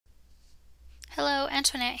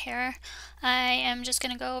Antoinette here. I am just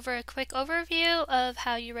going to go over a quick overview of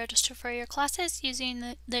how you register for your classes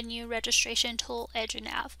using the new registration tool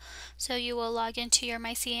EduNav. So you will log into your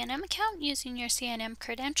My CNM account using your CNM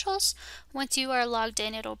credentials. Once you are logged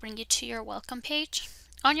in, it'll bring you to your welcome page.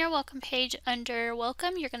 On your welcome page, under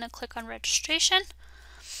welcome, you're going to click on registration,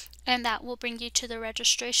 and that will bring you to the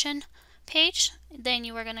registration page. Then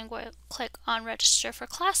you are going to go click on register for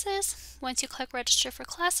classes. Once you click register for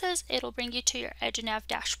classes, it'll bring you to your EduNav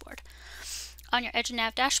dashboard. On your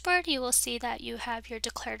EduNav dashboard, you will see that you have your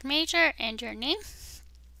declared major and your name.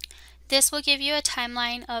 This will give you a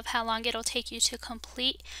timeline of how long it'll take you to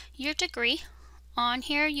complete your degree. On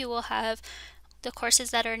here, you will have the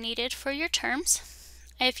courses that are needed for your terms.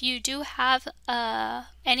 If you do have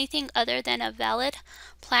anything other than a valid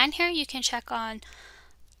plan here, you can check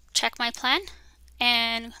my plan,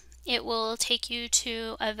 and it will take you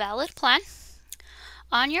to a valid plan.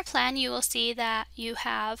 On your plan, you will see that you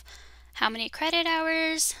have how many credit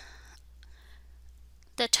hours,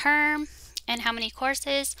 the term, and how many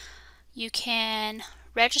courses. You can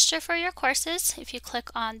register for your courses. If you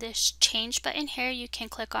click on this change button here, you can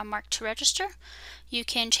click on mark to register. You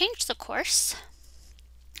can change the course,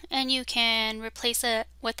 and you can replace it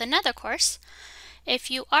with another course.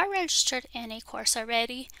 If you are registered in a course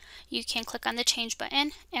already, you can click on the change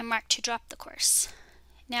button and mark to drop the course.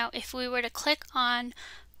 Now, if we were to click on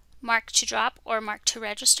mark to drop or mark to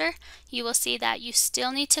register, you will see that you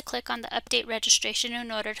still need to click on the update registration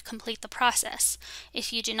in order to complete the process.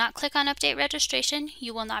 If you do not click on update registration,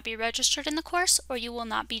 you will not be registered in the course, or you will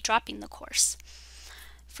not be dropping the course.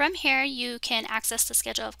 From here, you can access the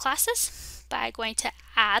schedule of classes by going to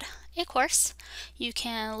add a course. You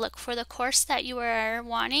can look for the course that you are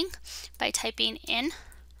wanting by typing in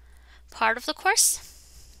part of the course.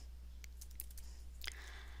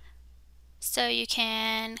 So you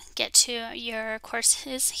can get to your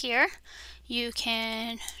courses here. You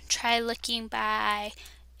can try looking by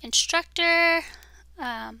instructor.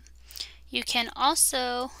 You can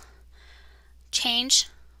also change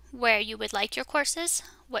where you would like your courses,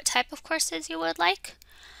 what type of courses you would like.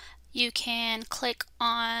 You can click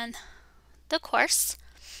on the course,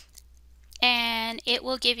 and it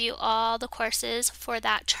will give you all the courses for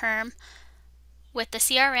that term with the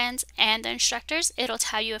CRNs and the instructors. It'll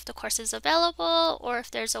tell you if the course is available or if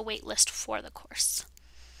there's a wait list for the course.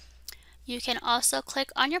 You can also click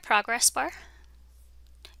on your progress bar.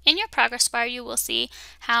 In your progress bar, you will see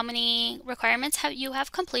how many requirements you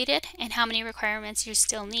have completed and how many requirements you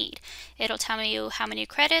still need. It'll tell you how many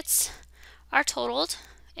credits are totaled.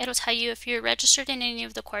 It'll tell you if you're registered in any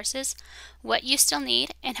of the courses, what you still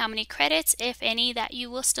need, and how many credits, if any, that you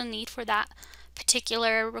will still need for that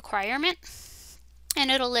particular requirement. And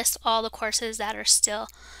it'll list all the courses that are still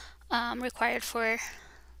required for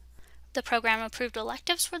the program approved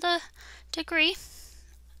electives for the degree.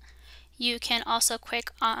 You can also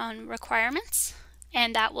click on requirements,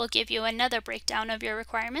 and that will give you another breakdown of your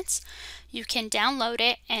requirements. You can download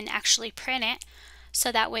it and actually print it,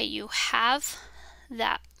 so that way you have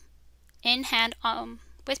that in hand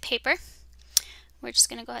with paper. We're just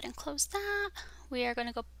going to go ahead and close that. We are going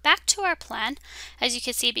to go back to our plan. As you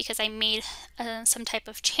can see, because I made some type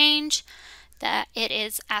of change, that it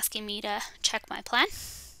is asking me to check my plan.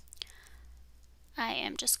 I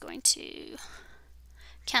am just going to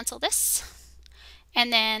cancel this.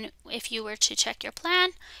 And then if you were to check your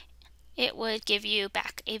plan, it would give you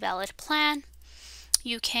back a valid plan.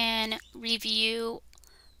 You can review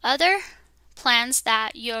other plans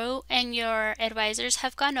that you and your advisors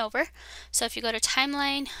have gone over. So if you go to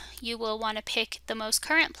timeline, you will want to pick the most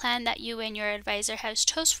current plan that you and your advisor has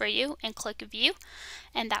chose for you and click view,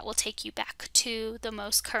 and that will take you back to the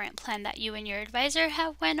most current plan that you and your advisor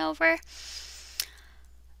have went over.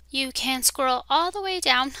 You can scroll all the way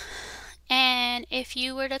down, and if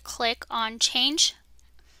you were to click on change,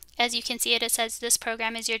 as you can see it says this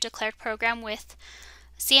program is your declared program with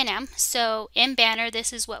CNM. So in banner,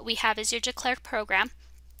 this is what we have as your declared program.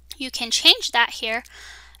 You can change that here,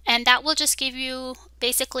 and that will just give you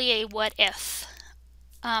basically a what if.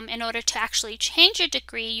 In order to actually change your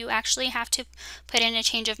degree, you actually have to put in a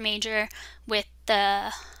change of major with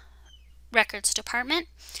the records department.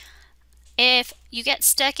 If you get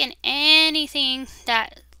stuck in anything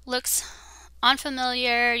that looks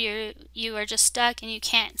unfamiliar, you are just stuck and you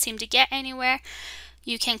can't seem to get anywhere,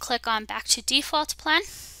 you can click on back to default plan,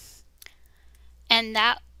 and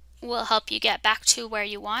that will help you get back to where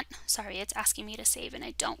you want. Sorry, it's asking me to save and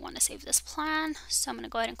I don't want to save this plan, so I'm going to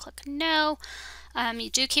go ahead and click no. You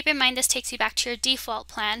do keep in mind this takes you back to your default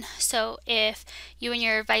plan, so if you and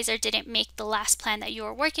your advisor didn't make the last plan that you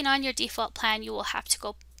were working on, your default plan, you will have to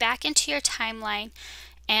go back into your timeline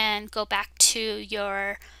and go back to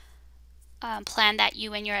your plan that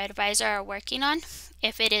you and your advisor are working on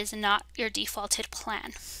if it is not your defaulted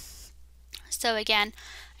plan. So again,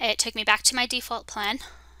 it took me back to my default plan.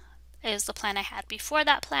 It was the plan I had before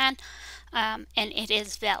that plan, and it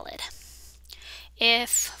is valid. If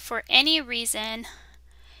for any reason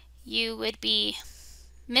you would be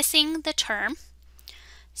missing the term,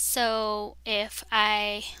 so if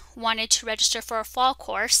I wanted to register for a fall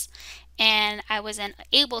course and I wasn't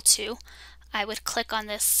able to, I would click on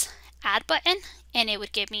this add button and it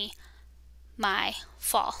would give me my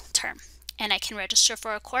fall term and I can register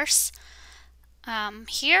for a course.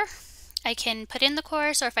 Here I can put in the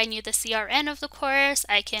course, or if I knew the CRN of the course,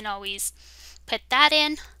 I can always put that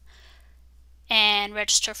in and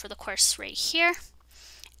register for the course right here.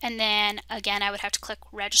 And then again, I would have to click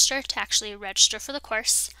register to actually register for the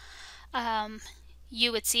course.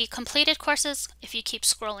 You would see completed courses. If you keep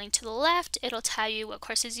scrolling to the left, it'll tell you what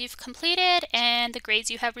courses you've completed and the grades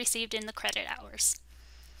you have received in the credit hours.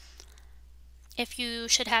 If you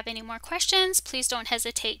should have any more questions, please don't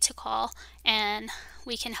hesitate to call and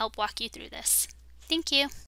we can help walk you through this. Thank you.